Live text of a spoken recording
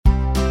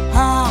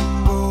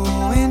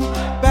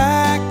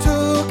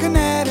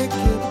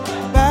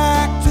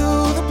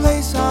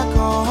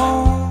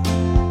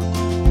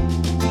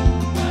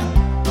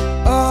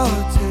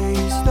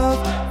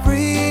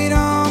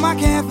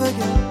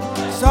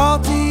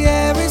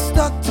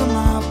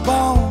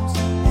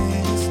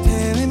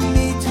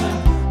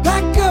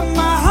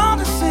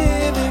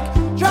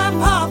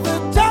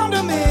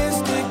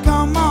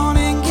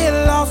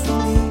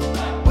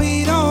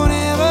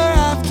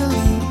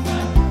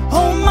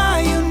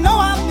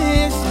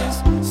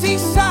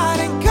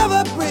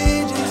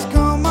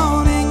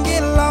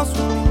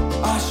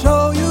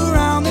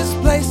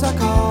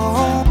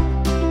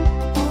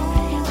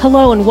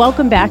Hello and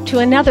welcome back to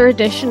another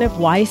edition of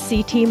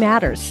YCT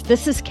Matters.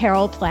 This is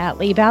Carol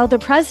Platt-Liebau, the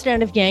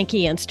president of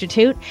Yankee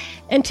Institute,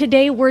 and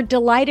today we're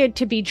delighted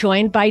to be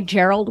joined by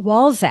Gerald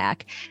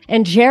Walczak.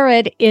 And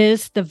Jared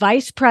is the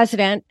vice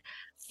president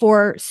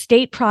for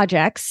state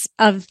projects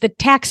of the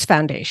Tax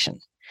Foundation.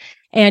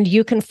 And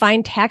you can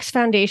find Tax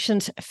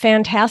Foundation's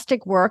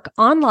fantastic work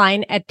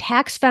online at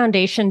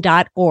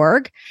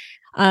taxfoundation.org.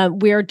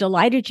 We're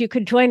delighted you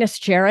could join us,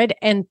 Jared,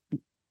 and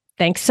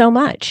thanks so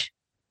much.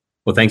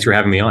 Well, thanks for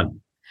having me on.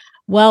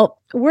 Well,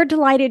 we're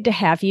delighted to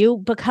have you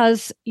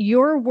because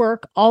your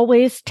work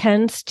always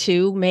tends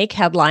to make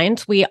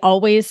headlines. We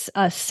always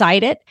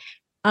cite it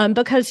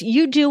because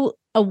you do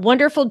a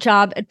wonderful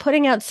job at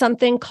putting out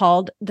something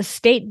called the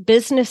State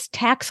Business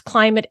Tax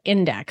Climate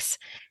Index.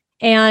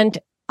 And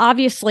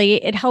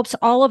obviously, it helps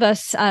all of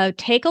us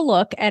take a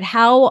look at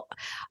how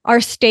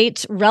our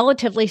states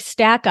relatively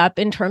stack up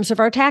in terms of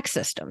our tax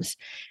systems.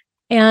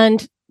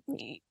 And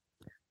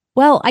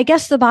well, I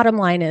guess the bottom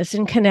line is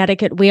in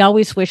Connecticut, we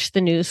always wish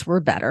the news were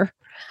better.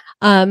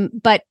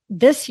 But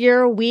this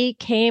year we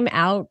came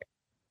out,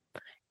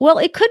 well,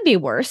 it could be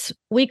worse.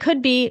 We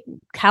could be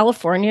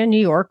California,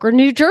 New York, or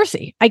New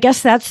Jersey. I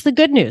guess that's the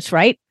good news,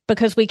 right?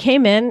 Because we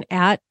came in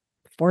at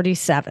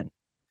 47.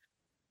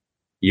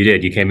 You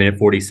did. You came in at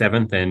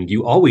 47th, and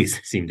you always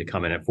seem to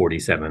come in at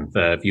 47th.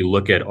 If you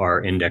look at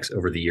our index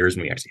over the years,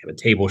 and we actually have a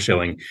table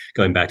showing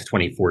going back to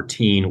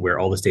 2014, where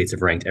all the states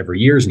have ranked every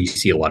year, and you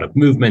see a lot of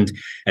movement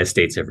as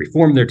states have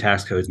reformed their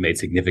tax codes, made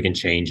significant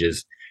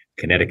changes.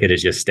 Connecticut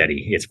is just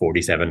steady. It's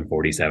 47,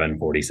 47,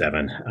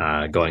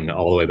 47, going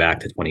all the way back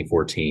to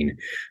 2014.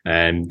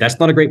 And that's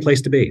not a great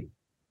place to be.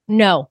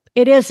 No,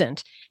 it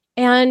isn't.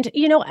 And,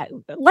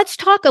 let's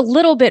talk a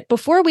little bit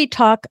before we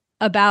talk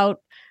about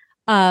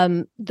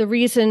the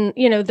reason,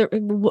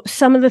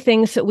 some of the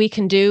things that we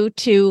can do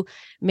to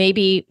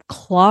maybe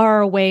claw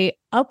our way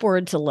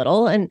upwards a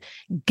little and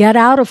get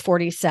out of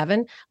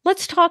 47.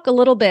 Let's talk a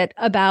little bit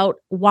about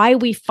why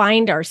we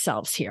find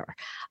ourselves here.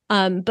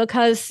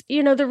 Because,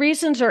 the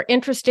reasons are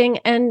interesting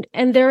and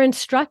they're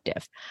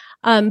instructive.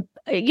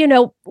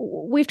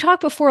 We've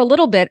talked before a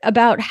little bit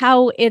about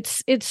how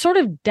it's sort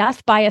of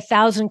death by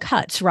 1,000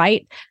 cuts,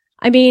 right?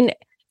 I mean,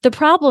 the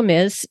problem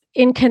is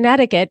in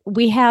Connecticut,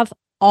 we have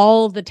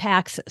all the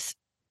taxes.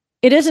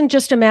 It isn't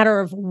just a matter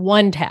of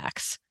one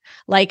tax,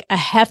 like a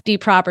hefty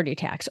property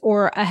tax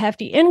or a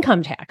hefty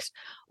income tax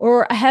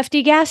or a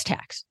hefty gas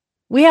tax.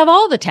 We have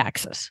all the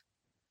taxes.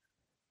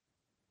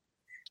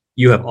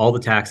 You have all the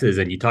taxes,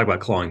 and you talk about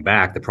clawing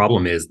back. The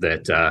problem is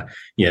that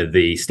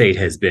the state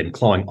has been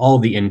clawing all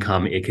the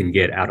income it can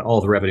get out,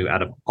 all the revenue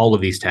out of all of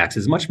these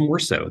taxes, much more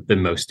so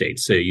than most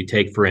states. So you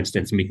take, for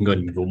instance, and we can go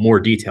into more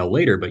detail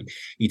later, but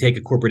you take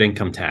a corporate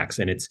income tax,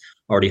 and it's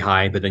already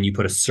high, but then you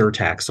put a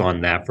surtax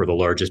on that for the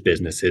largest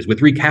businesses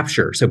with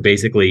recapture. So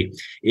basically,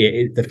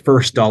 the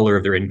first dollar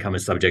of their income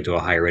is subject to a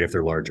higher rate if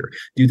they're larger.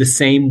 Do the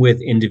same with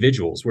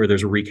individuals, where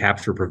there's a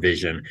recapture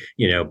provision.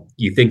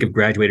 You think of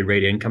graduated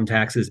rate income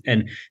taxes,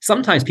 and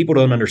sometimes people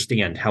don't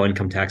understand how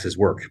income taxes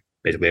work,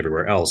 basically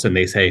everywhere else. And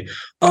they say,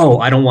 oh,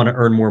 I don't want to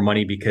earn more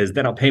money because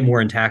then I'll pay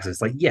more in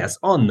taxes. Like, yes,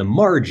 on the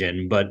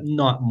margin, but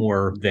not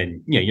more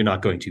than, you're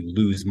not going to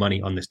lose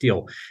money on this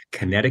deal.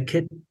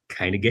 Connecticut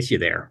kind of gets you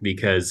there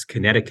because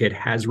Connecticut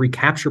has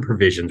recapture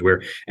provisions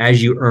where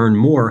as you earn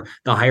more,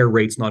 the higher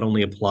rates not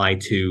only apply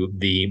to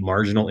the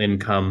marginal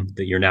income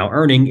that you're now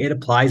earning, it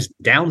applies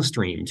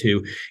downstream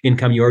to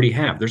income you already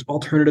have. There's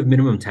alternative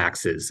minimum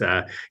taxes.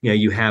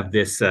 You have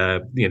this,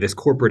 this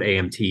corporate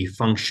AMT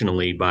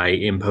functionally by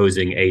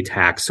imposing a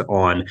tax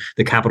on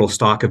the capital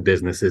stock of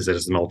businesses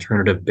as an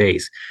alternative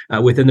base.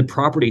 Within the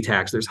property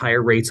tax, there's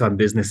higher rates on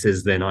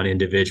businesses than on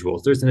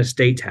individuals. There's an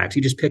estate tax.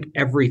 You just pick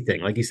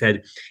everything. Like you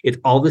said, it's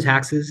all the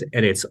taxes,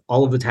 and it's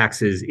all of the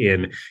taxes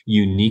in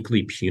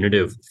uniquely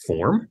punitive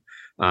form.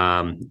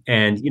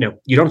 And you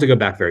don't have to go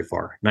back very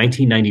far.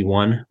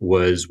 1991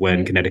 was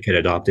when Connecticut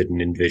adopted an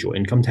individual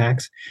income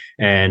tax.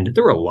 And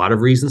there were a lot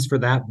of reasons for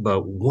that.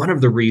 But one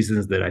of the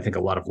reasons that I think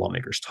a lot of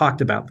lawmakers talked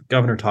about, the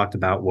governor talked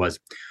about, was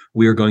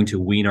we are going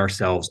to wean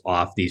ourselves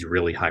off these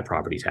really high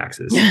property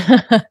taxes.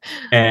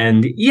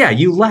 And yeah,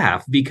 you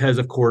laugh because,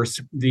 of course,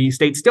 the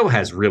state still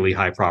has really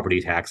high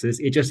property taxes.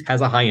 It just has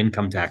a high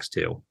income tax,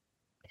 too.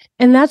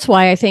 And that's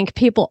why I think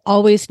people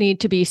always need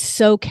to be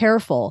so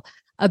careful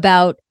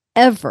about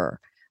ever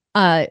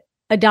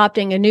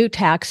adopting a new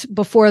tax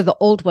before the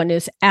old one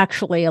is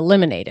actually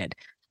eliminated.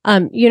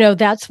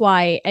 That's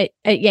why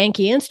at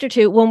Yankee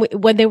Institute,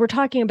 when they were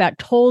talking about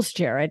tolls,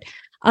 Jared,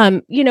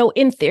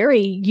 in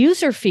theory,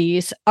 user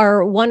fees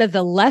are one of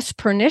the less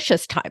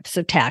pernicious types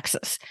of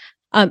taxes.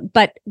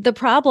 But the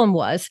problem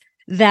was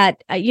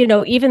that,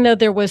 even though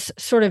there was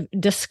sort of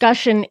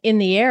discussion in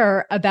the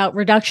air about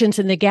reductions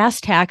in the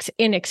gas tax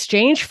in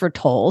exchange for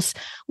tolls,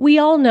 we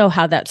all know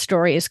how that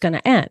story is going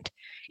to end.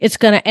 It's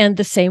going to end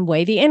the same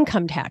way the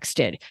income tax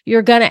did.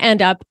 You're going to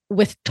end up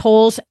with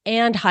tolls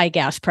and high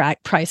gas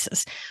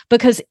prices,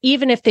 because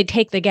even if they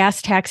take the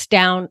gas tax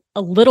down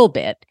a little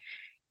bit,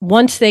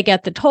 once they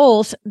get the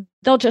tolls,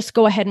 they'll just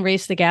go ahead and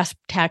raise the gas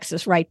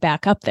taxes right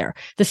back up there,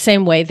 the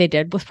same way they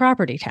did with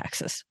property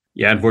taxes.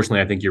 Yeah,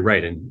 unfortunately, I think you're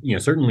right. And,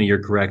 certainly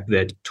you're correct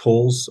that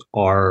tolls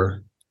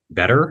are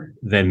better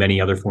than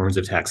many other forms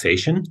of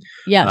taxation.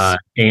 Yes.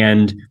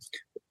 And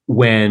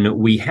when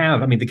we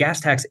have, the gas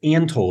tax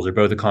and tolls are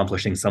both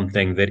accomplishing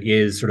something that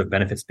is sort of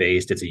benefits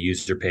based. It's a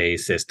user pay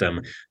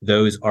system.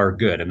 Those are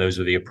good. And those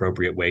are the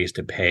appropriate ways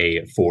to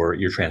pay for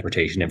your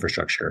transportation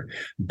infrastructure.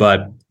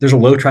 But there's a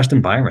low trust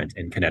environment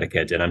in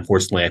Connecticut. And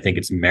unfortunately, I think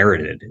it's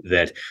merited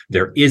that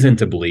there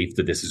isn't a belief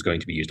that this is going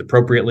to be used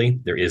appropriately.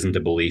 There isn't a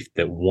belief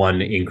that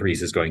one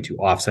increase is going to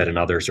offset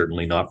another,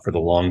 certainly not for the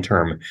long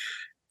term.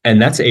 And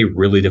that's a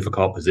really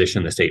difficult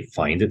position the state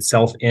finds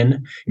itself in.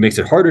 It makes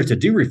it harder to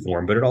do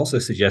reform, but it also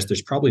suggests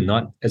there's probably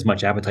not as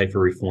much appetite for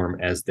reform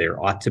as there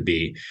ought to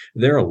be.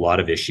 There are a lot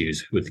of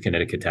issues with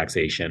Connecticut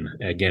taxation.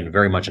 Again,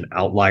 very much an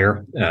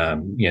outlier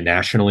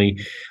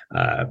nationally.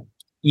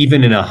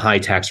 Even in a high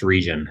tax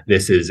region,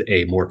 this is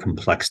a more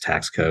complex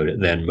tax code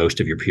than most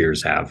of your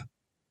peers have.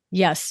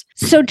 Yes.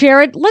 So,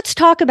 Jared, let's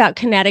talk about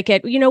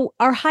Connecticut.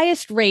 Our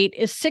highest rate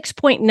is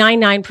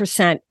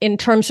 6.99% in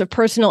terms of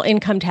personal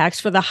income tax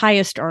for the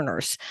highest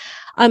earners.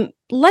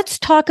 Let's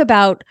talk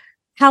about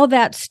how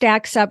that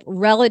stacks up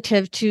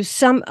relative to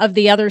some of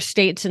the other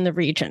states in the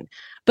region,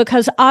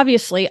 because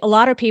obviously a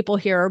lot of people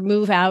here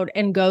move out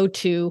and go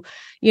to,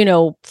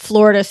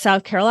 Florida,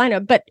 South Carolina,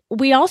 but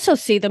we also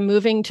see them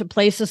moving to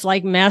places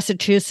like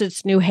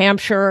Massachusetts, New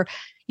Hampshire,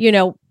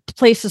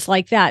 places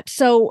like that.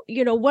 So,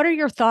 what are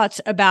your thoughts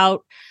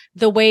about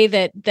the way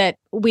that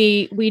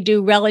we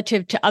do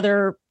relative to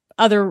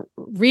other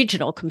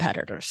regional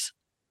competitors?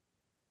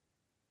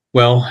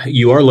 Well,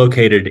 you are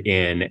located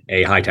in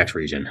a high tax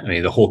region.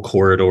 The whole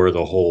corridor,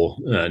 the whole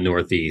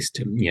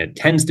Northeast,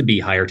 tends to be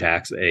higher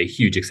tax. A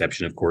huge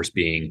exception, of course,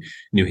 being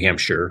New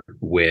Hampshire,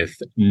 with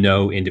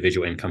no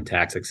individual income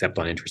tax except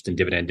on interest and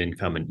dividend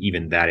income, and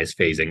even that is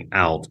phasing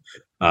out.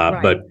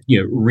 Right. But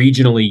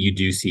regionally, you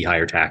do see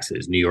higher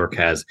taxes. New York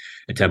has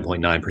a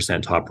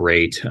 10.9% top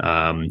rate.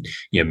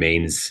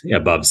 Maine's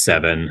above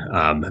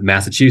 7%.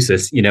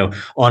 Massachusetts,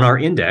 on our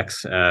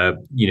index,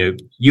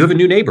 you have a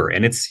new neighbor,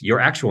 and it's your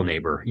actual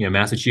neighbor.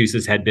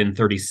 Massachusetts had been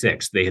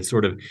 36. They had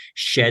sort of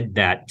shed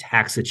that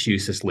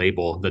Taxachusetts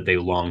label that they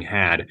long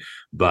had,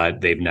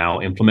 but they've now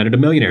implemented a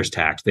millionaire's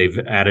tax. They've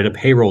added a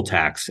payroll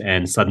tax,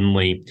 and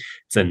suddenly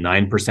it's a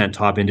 9%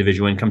 top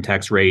individual income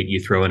tax rate. You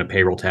throw in a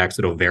payroll tax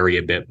that'll vary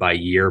a bit by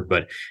year,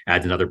 but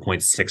adds another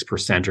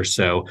 0.6% or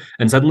so.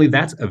 And suddenly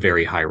that's a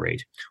very high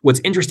rate.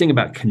 What's interesting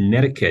about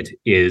Connecticut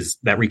is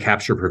that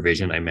recapture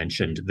provision I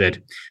mentioned, that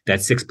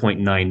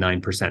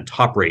 6.99%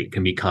 top rate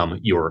can become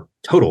your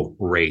total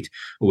rate,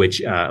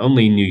 which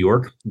only New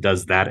York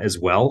does that as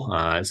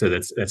well. So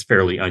that's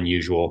fairly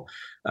unusual.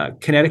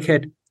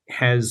 Connecticut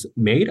has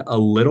made a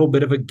little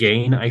bit of a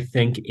gain, I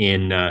think,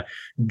 in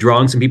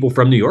drawing some people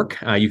from New York.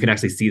 You can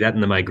actually see that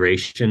in the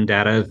migration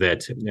data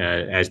that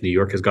as New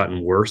York has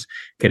gotten worse,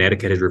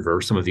 Connecticut has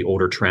reversed some of the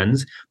older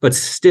trends. But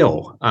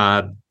still,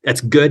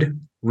 that's good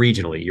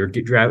regionally. You're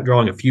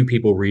drawing a few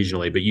people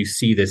regionally, but you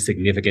see this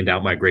significant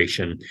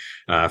outmigration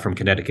from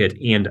Connecticut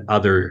and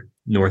other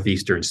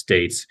northeastern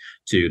states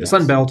to the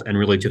Sun Belt and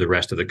really to the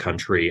rest of the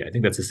country. I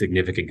think that's a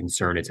significant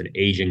concern. It's an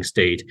aging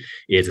state.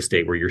 It's a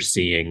state where you're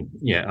seeing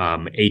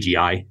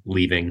AGI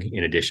leaving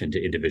in addition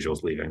to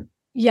individuals leaving.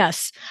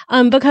 Yes,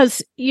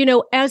 because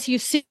as you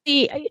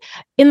see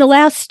in the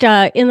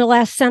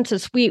last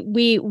census,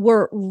 we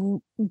were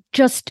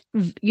just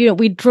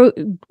we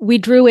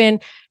drew in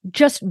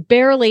just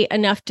barely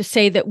enough to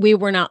say that we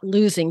were not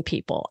losing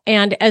people,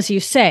 and as you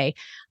say,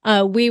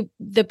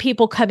 the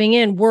people coming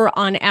in were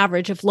on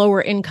average of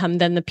lower income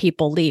than the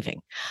people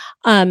leaving.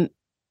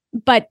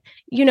 But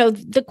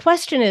the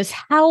question is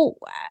how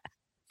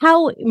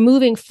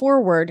moving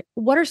forward,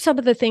 what are some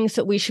of the things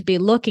that we should be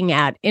looking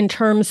at in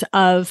terms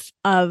of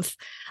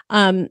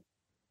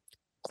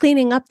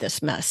cleaning up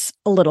this mess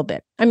a little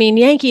bit?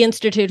 Yankee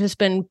Institute has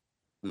been,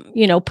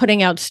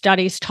 putting out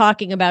studies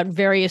talking about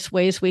various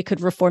ways we could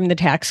reform the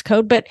tax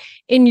code. But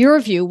in your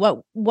view,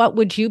 what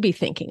would you be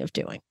thinking of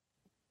doing?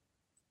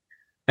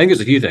 I think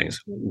there's a few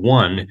things.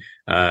 One,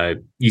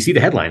 you see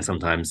the headlines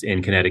sometimes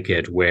in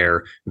Connecticut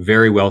where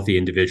very wealthy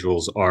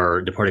individuals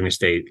are departing the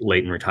state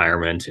late in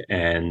retirement,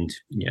 and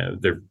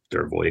they're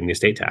avoiding the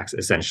estate tax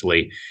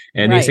essentially.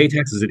 And right. The estate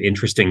tax is an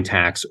interesting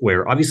tax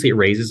where obviously it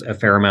raises a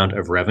fair amount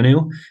of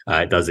revenue.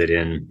 It does it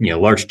in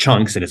large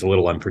chunks, and it's a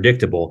little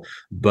unpredictable,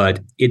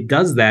 but it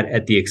does that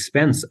at the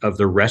expense of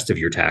the rest of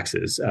your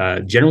taxes.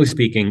 Generally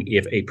speaking,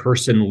 if a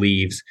person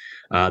leaves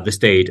the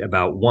state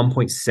about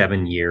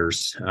 1.7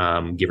 years,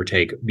 give or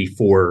take,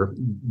 before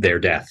their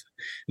death,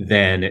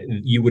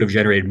 then you would have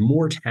generated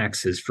more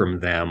taxes from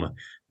them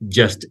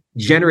just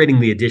generating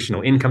the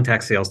additional income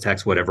tax, sales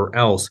tax, whatever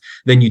else,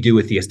 than you do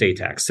with the estate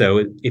tax.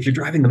 So if you're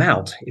driving them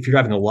out, if you're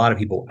driving a lot of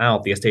people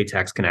out, the estate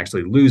tax can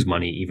actually lose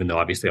money, even though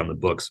obviously on the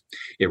books,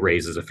 it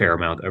raises a fair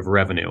amount of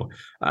revenue.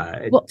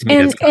 To me,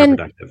 that's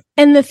counterproductive.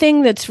 And the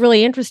thing that's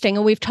really interesting,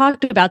 and we've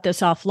talked about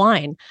this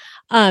offline,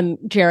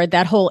 Jared,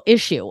 that whole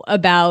issue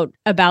about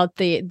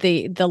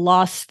the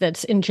loss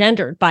that's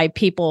engendered by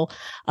people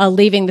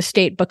leaving the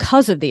state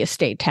because of the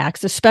estate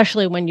tax,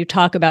 especially when you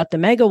talk about the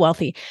mega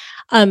wealthy,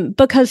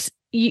 because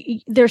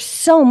there's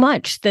so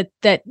much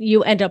that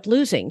you end up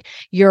losing.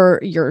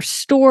 Your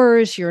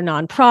stores, your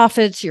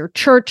nonprofits, your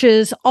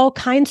churches, all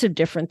kinds of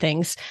different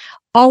things.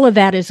 All of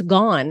that is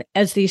gone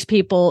as these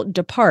people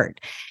depart.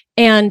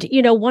 And,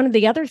 one of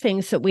the other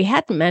things that we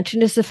hadn't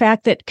mentioned is the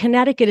fact that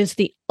Connecticut is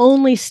the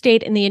only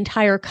state in the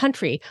entire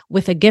country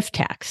with a gift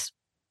tax.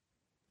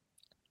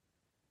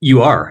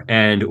 You are,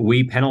 and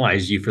we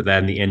penalize you for that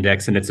in the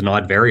index, and it's an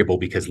odd variable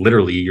because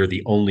literally you're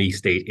the only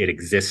state it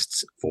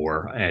exists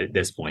for at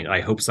this point. I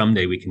hope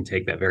someday we can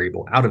take that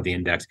variable out of the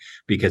index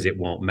because it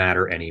won't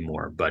matter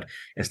anymore. But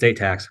estate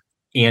tax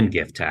and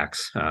gift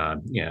tax,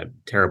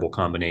 terrible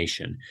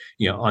combination.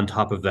 On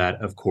top of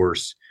that, of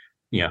course,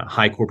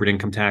 high corporate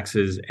income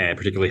taxes, and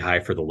particularly high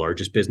for the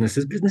largest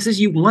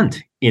businesses you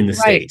want in the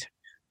state.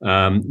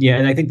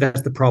 And I think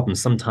that's the problem.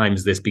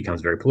 Sometimes this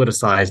becomes very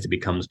politicized. It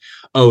becomes,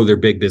 they're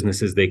big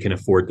businesses, they can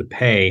afford to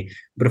pay.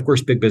 But of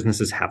course, big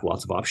businesses have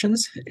lots of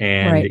options.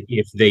 And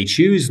if they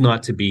choose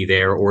not to be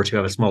there or to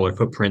have a smaller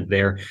footprint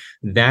there,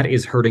 that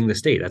is hurting the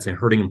state. That's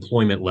hurting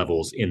employment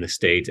levels in the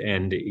state.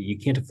 And you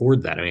can't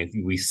afford that. I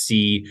mean, we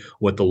see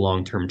what the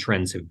long-term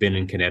trends have been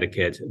in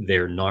Connecticut.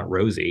 They're not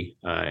rosy.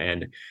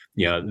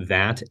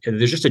 That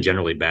there's just a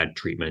generally bad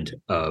treatment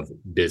of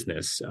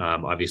business.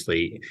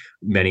 Obviously,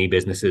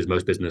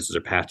 most businesses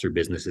are pass-through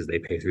businesses. They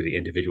pay through the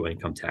individual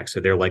income tax, so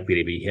they're likely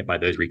to be hit by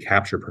those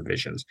recapture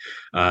provisions.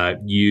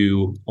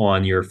 You,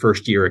 on your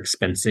first year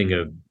expensing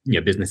of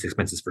business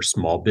expenses for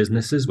small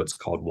businesses, what's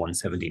called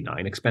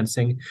 179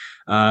 expensing,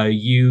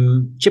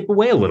 you chip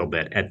away a little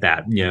bit at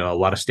that. A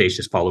lot of states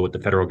just follow what the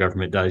federal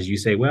government does. You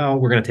say, well,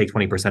 we're going to take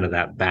 20% of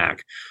that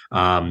back.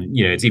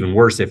 It's even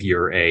worse if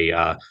you're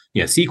a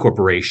C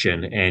corporation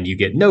and you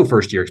get no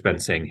first year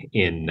expensing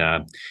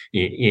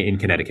in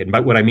Connecticut.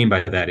 But what I mean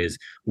by that is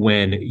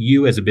when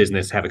you as a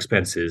business have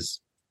expenses,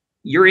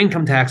 your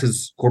income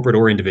taxes, corporate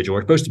or individual,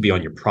 are supposed to be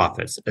on your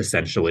profits,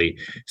 essentially.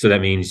 So that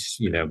means,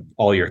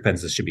 all your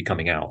expenses should be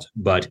coming out.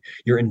 But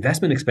your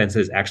investment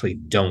expenses actually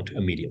don't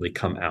immediately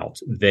come out.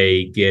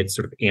 They get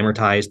sort of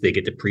amortized. They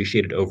get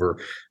depreciated over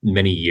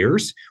many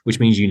years, which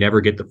means you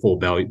never get the full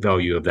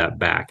value of that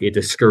back. It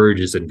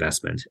discourages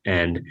investment.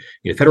 And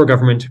the federal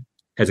government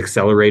has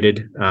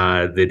accelerated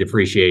the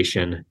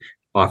depreciation,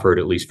 offered,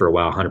 at least for a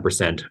while,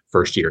 100%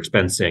 first year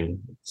expensing.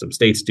 Some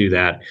states do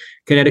that.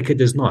 Connecticut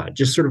does not,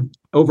 just sort of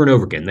over and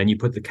over again. Then you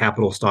put the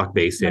capital stock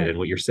base in. And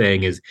what you're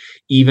saying is,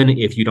 even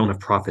if you don't have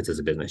profits as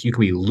a business, you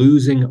can be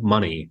losing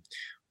money.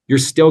 You're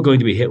still going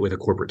to be hit with a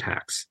corporate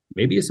tax,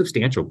 maybe a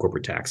substantial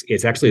corporate tax.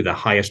 It's actually the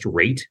highest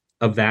rate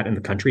of that in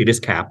the country. It is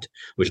capped,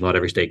 which not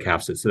every state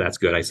caps it. So that's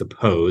good, I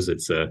suppose.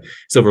 It's a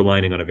silver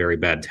lining on a very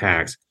bad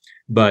tax.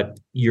 But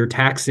you're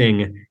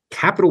taxing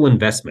capital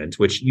investment,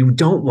 which you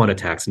don't want to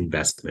tax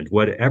investment.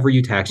 Whatever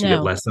you tax, you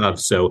get less of.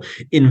 So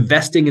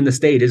investing in the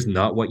state is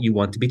not what you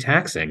want to be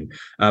taxing.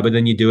 But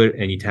then you do it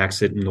and you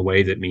tax it in a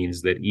way that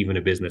means that even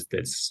a business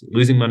that's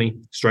losing money,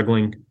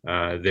 struggling,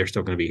 they're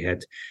still going to be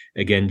hit.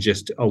 Again,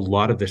 just a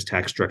lot of this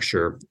tax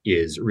structure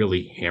is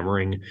really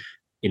hammering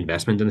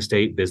investment in the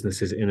state,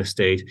 businesses in the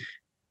state.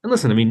 And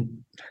listen, I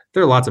mean,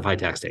 there are lots of high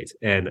tax states,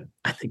 and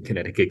I think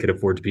Connecticut could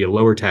afford to be a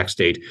lower tax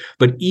state.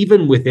 But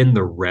even within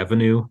the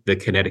revenue that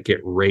Connecticut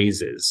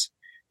raises,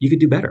 you could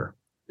do better.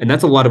 And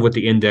that's a lot of what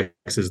the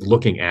index is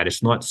looking at.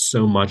 It's not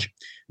so much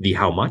the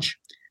how much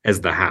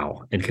as the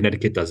how. And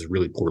Connecticut does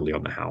really poorly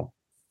on the how.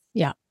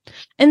 Yeah.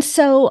 And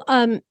so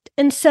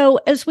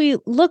as we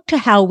look to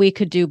how we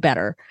could do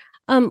better,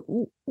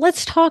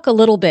 let's talk a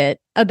little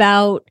bit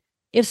about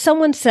if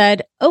someone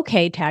said,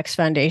 okay, Tax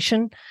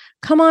Foundation,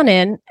 come on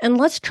in and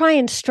let's try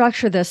and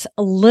structure this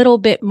a little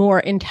bit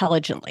more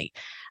intelligently.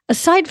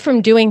 Aside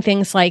from doing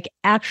things like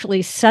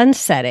actually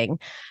sunsetting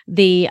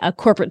the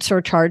corporate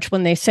surcharge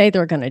when they say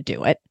they're going to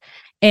do it,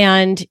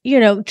 and,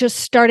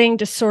 just starting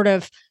to sort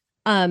of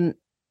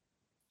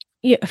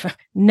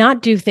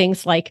not do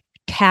things like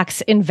tax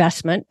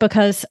investment,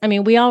 because, I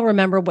mean, we all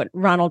remember what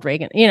Ronald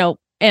Reagan,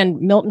 and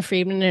Milton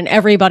Friedman and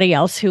everybody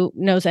else who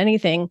knows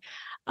anything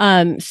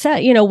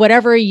said,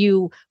 whatever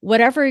you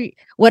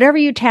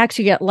tax,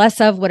 you get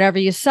less of. Whatever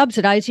you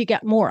subsidize, you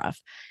get more of.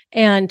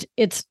 And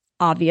it's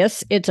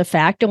obvious, it's a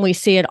fact, and we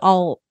see it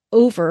all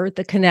over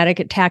the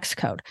Connecticut tax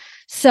code.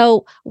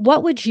 So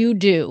what would you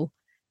do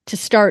to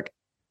start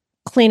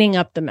cleaning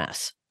up the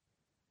mess?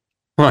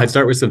 Well, I'd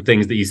start with some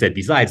things that you said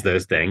besides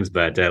those things,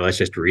 but let's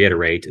just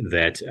reiterate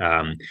that,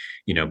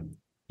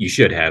 you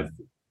should have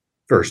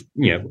first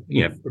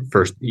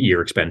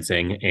year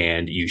expensing,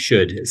 and you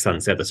should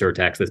sunset the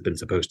surtax that's been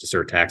supposed to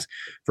surtax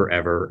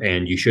forever.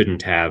 And you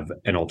shouldn't have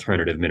an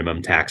alternative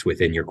minimum tax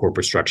within your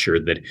corporate structure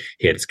that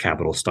hits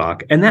capital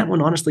stock. And that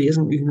one honestly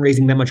isn't even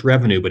raising that much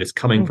revenue, but it's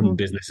coming from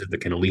businesses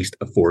that can at least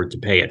afford to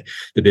pay it.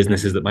 The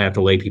businesses that might have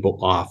to lay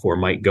people off or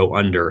might go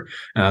under,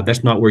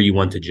 that's not where you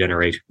want to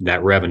generate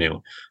that revenue.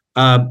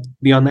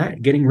 Beyond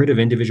that, getting rid of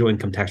individual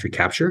income tax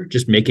recapture,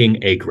 just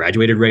making a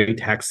graduated rate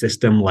tax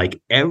system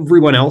like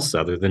everyone else,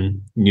 other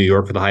than New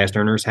York for the highest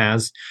earners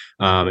has,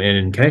 and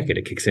in Connecticut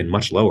it kicks in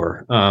much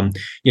lower.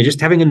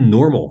 Just having a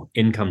normal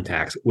income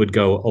tax would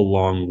go a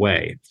long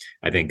way.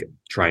 I think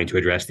trying to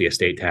address the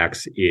estate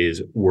tax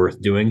is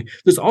worth doing.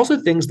 There's also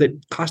things that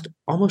cost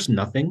almost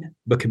nothing,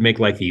 but could make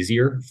life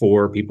easier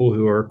for people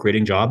who are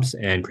creating jobs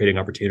and creating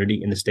opportunity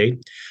in the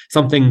state.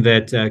 Something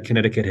that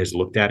Connecticut has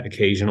looked at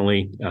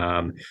occasionally.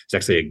 It's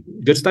actually a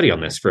good study on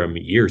this from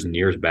years and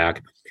years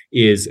back,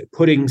 is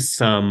putting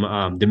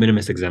some de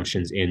minimis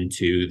exemptions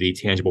into the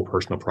tangible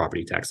personal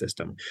property tax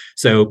system.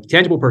 So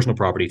tangible personal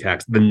property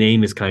tax, the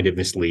name is kind of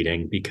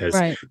misleading because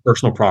Right.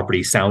 personal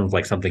property sounds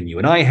like something you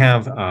and I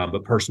have,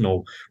 but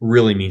personal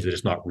really means that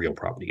it's not real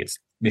property. It's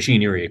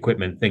machinery,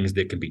 equipment, things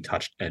that can be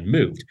touched and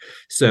moved.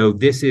 So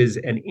this is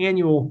an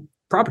annual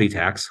property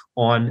tax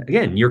on,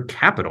 again, your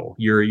capital,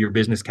 your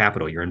business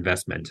capital, your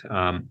investment.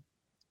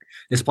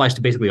 This applies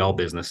to basically all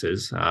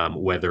businesses,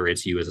 whether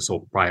it's you as a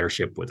sole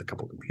proprietorship with a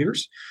couple of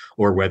computers,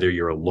 or whether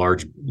you're a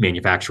large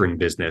manufacturing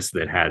business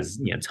that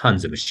has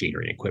tons of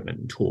machinery and equipment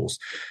and tools.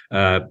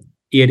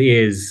 It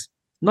is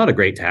not a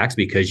great tax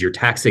because you're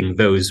taxing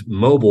those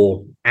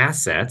mobile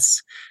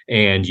assets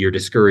and you're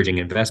discouraging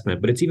investment,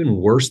 but it's even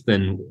worse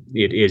than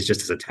it is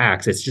just as a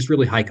tax. It's just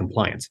really high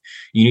compliance.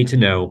 You need to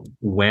know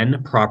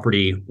when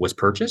property was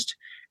purchased,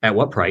 at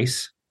what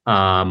price,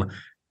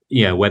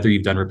 whether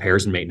you've done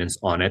repairs and maintenance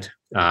on it,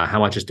 how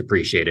much is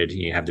depreciated.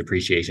 You have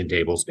depreciation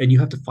tables, and you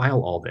have to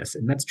file all this.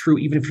 And that's true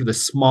even for the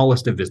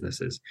smallest of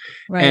businesses.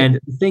 Right. And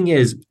the thing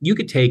is, you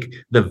could take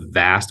the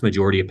vast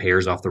majority of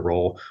payers off the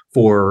roll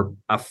for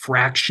a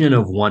fraction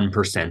of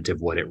 1%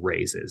 of what it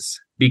raises,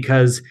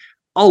 because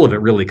all of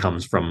it really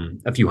comes from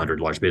a few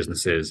hundred large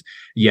businesses.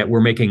 Yet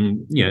we're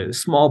making,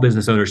 small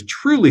business owners,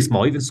 truly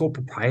small, even sole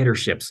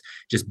proprietorships,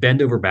 just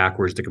bend over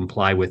backwards to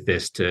comply with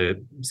this to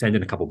send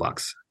in a couple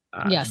bucks.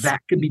 Yes.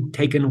 That could be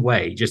taken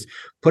away. Just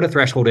put a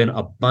threshold in.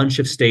 A bunch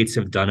of states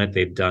have done it.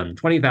 They've done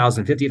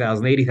 20,000,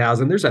 50,000,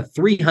 80,000. There's a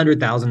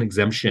 300,000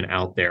 exemption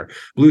out there.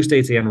 Blue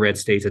states and red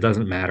states, it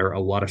doesn't matter.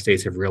 A lot of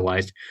states have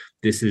realized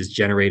this is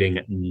generating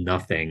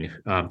nothing.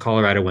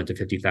 Colorado went to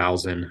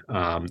 50,000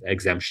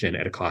 exemption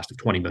at a cost of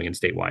 20 million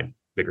statewide,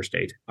 bigger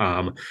state.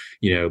 Some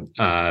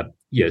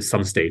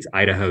states,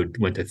 Idaho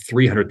went to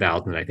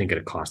 300,000, I think at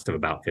a cost of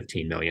about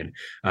 15 million.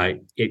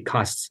 It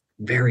costs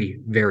very,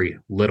 very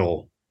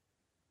little.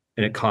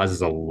 And it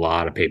causes a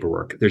lot of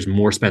paperwork. There's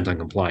more spent on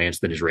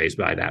compliance than is raised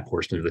by that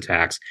portion of the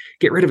tax.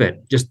 Get rid of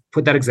it. Just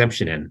put that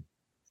exemption in.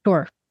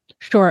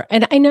 Sure.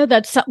 And I know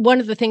that's one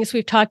of the things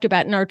we've talked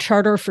about in our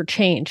Charter for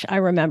Change, I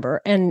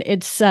remember. And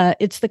it's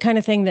the kind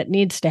of thing that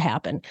needs to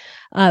happen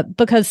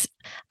because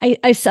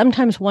I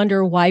sometimes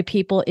wonder why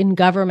people in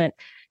government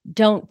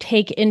don't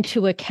take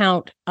into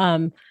account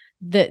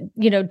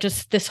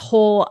just this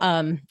whole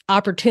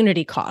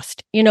opportunity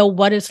cost,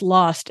 what is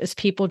lost as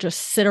people just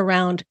sit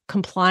around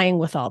complying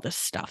with all this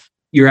stuff.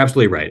 You're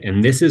absolutely right.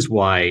 And this is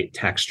why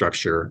tax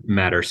structure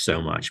matters so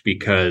much,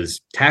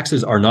 because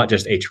taxes are not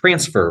just a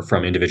transfer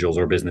from individuals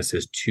or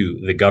businesses to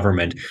the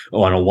government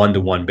on a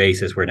one-to-one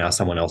basis where now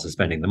someone else is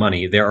spending the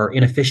money. There are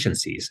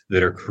inefficiencies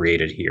that are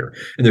created here.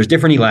 And there's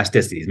different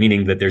elasticities,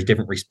 meaning that there's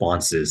different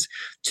responses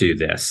to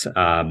this.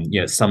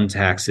 Some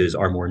taxes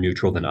are more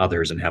neutral than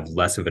others and have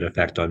less of an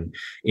effect on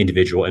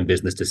individual and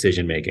business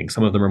decision-making.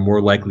 Some of them are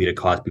more likely to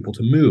cause people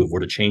to move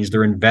or to change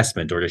their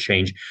investment or to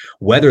change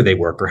whether they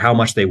work or how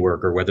much they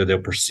work or whether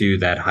they'll pursue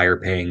that higher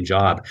paying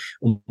job.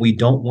 We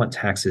don't want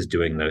taxes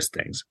doing those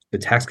things. The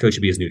tax code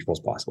should be as neutral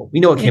as possible. We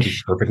know it can't be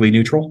perfectly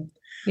neutral,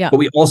 but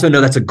we also know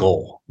that's a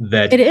goal.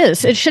 That it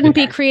is. It shouldn't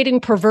be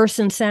creating perverse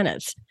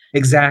incentives.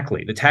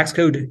 Exactly. The tax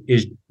code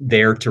is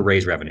there to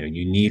raise revenue, and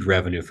you need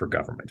revenue for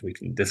government. We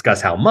can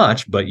discuss how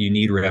much, but you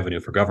need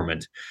revenue for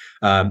government.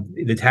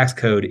 The tax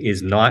code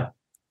is not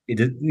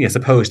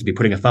supposed to be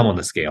putting a thumb on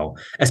the scale,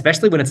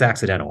 especially when it's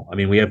accidental. I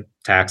mean, we have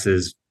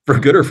taxes for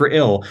good or for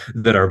ill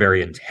that are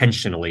very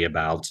intentionally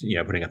about,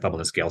 putting a thumb on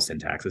the scale, sin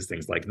taxes,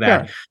 things like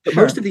that. But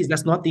most of these,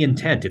 that's not the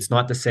intent. It's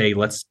not to say,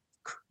 let's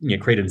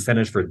create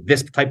incentives for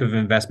this type of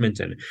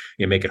investment and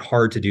make it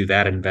hard to do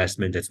that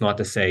investment. It's not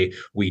to say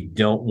we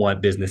don't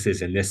want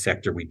businesses in this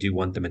sector. We do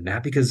want them in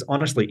that, because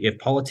honestly, if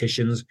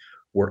politicians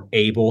were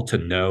able to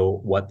know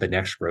what the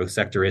next growth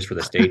sector is for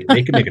the state,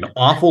 they could make an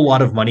awful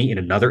lot of money in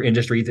another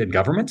industry than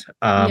government.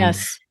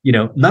 Yes.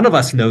 None of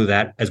us know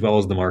that as well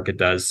as the market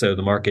does. So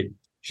the market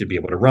should be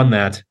able to run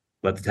that.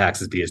 Let the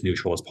taxes be as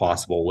neutral as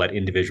possible. Let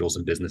individuals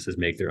and businesses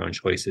make their own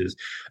choices.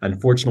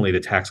 Unfortunately,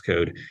 the tax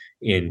code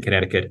in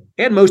Connecticut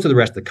and most of the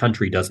rest of the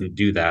country doesn't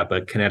do that,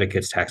 but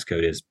Connecticut's tax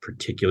code is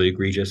particularly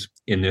egregious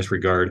in this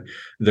regard.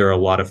 There are a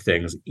lot of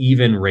things,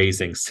 even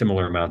raising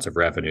similar amounts of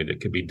revenue,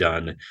 that could be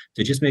done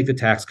to just make the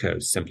tax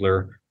code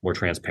simpler, more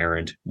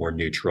transparent, more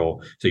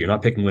neutral. So you're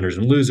not picking winners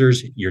and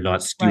losers. You're not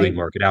skewing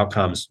market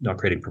outcomes, not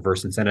creating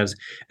perverse incentives,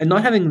 and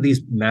not having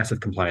these massive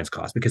compliance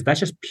costs, because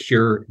that's just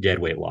pure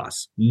deadweight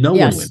loss. No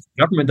one wins.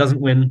 Government doesn't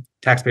win.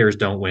 Taxpayers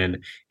don't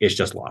win. It's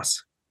just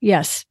loss.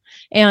 Yes.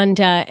 And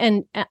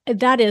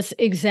that is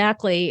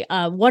exactly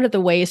one of the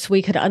ways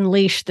we could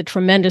unleash the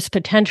tremendous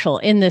potential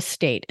in this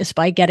state is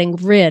by getting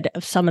rid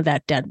of some of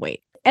that dead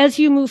weight. As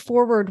you move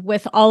forward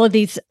with all of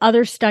these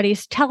other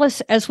studies, tell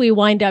us as we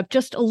wind up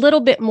just a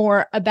little bit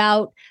more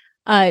about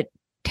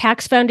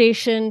Tax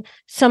Foundation,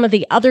 some of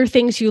the other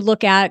things you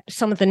look at,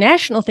 some of the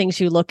national things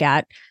you look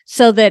at,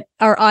 so that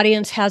our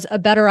audience has a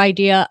better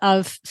idea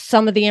of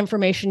some of the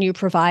information you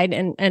provide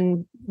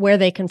and where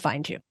they can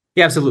find you.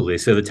 Yeah, absolutely.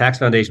 So the Tax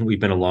Foundation, we've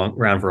been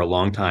around for a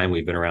long time.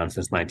 We've been around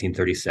since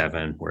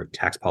 1937. We're a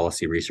tax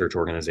policy research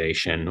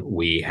organization.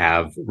 We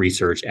have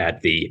research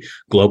at the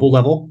global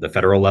level, the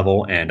federal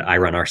level, and I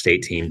run our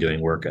state team doing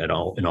work in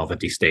all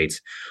 50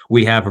 states.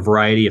 We have a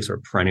variety of sort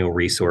of perennial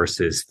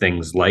resources,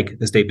 things like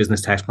the State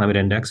Business Tax Climate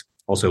Index,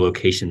 also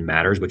Location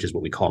Matters, which is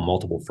what we call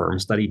multiple firm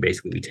study.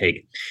 Basically, we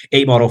take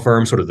 8 model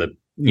firms, sort of the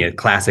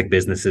classic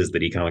businesses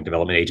that economic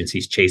development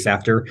agencies chase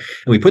after, and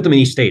we put them in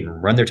each state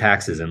and run their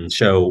taxes and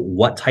show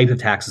what type of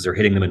taxes are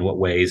hitting them in what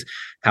ways,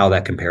 how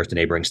that compares to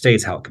neighboring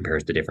states, how it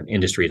compares to different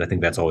industries. I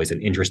think that's always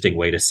an interesting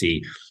way to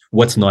see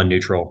what's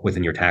non-neutral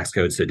within your tax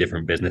code, so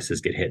different businesses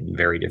get hit in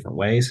very different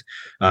ways.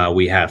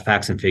 We have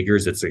facts and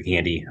figures. It's a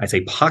handy, I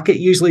say pocket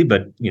usually,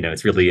 but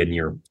it's really in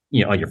your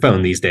on your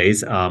phone these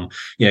days.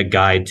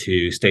 Guide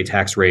to state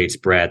tax rates,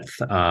 breadth,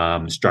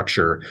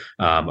 structure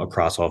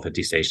across all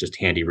 50 states. Just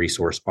handy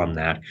resource on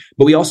that.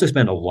 But we also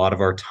spend a lot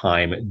of our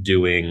time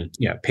doing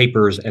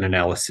papers and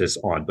analysis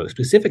on both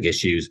specific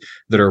issues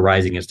that are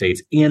arising in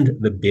states and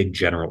the big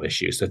general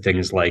issues. So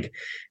things like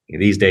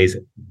these days,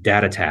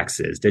 data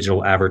taxes,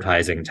 digital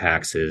advertising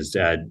taxes,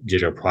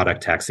 digital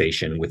product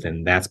taxation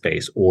within that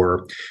space,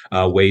 or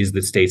ways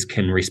that states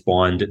can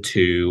respond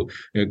to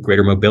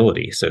greater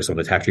mobility. So some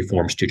of the tax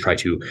reforms to try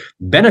to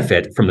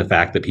benefit from the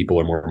fact that people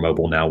are more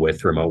mobile now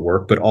with remote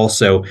work, but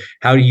also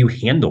how do you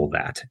handle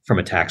that from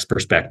a tax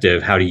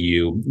perspective? How do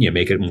you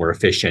make it more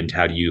efficient?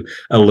 How do you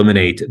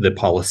eliminate the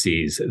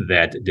policies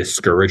that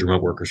discourage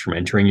remote workers from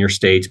entering your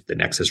state, the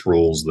nexus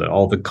rules,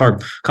 all the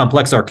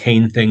complex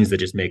arcane things that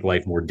just make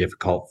life more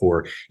difficult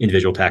for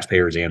individual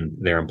taxpayers and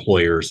their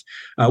employers.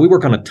 We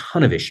work on a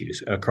ton of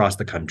issues across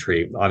the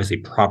country. Obviously,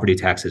 property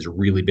tax is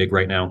really big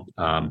right now.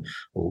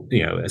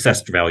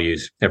 Assessed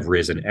values have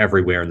risen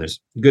everywhere, and there's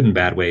good and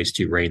bad ways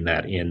to rein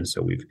that in.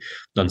 So we've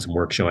done some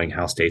work showing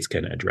how states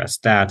can address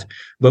that.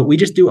 But we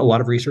just do a lot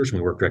of research, and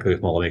we work directly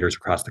with lawmakers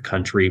across the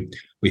country.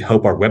 We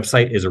hope our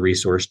website is a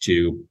resource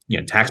to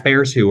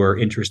taxpayers who are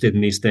interested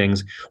in these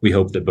things. We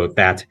hope that both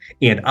that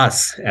and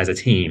us as a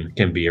team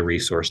can be a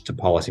resource to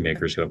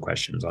policymakers who have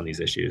questions on these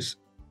issues.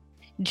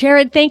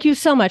 Jared, thank you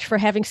so much for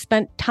having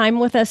spent time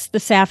with us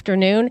this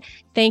afternoon.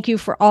 Thank you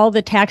for all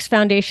the Tax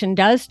Foundation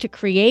does to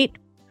create,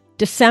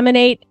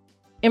 disseminate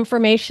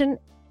information,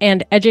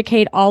 and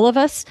educate all of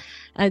us.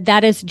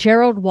 That is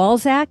Gerald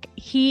Walczak.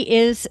 He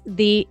is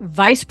the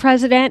Vice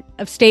President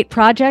of State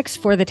Projects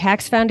for the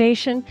Tax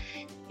Foundation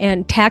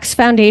and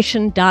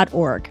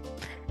taxfoundation.org.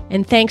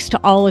 And thanks to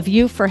all of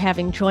you for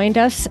having joined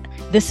us.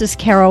 This is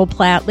Carol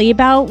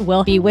Platt-Liebau.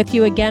 We'll be with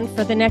you again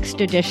for the next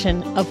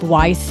edition of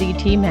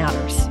YCT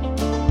Matters.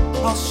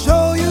 I'll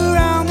show you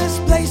around this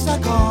place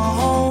I call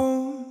home.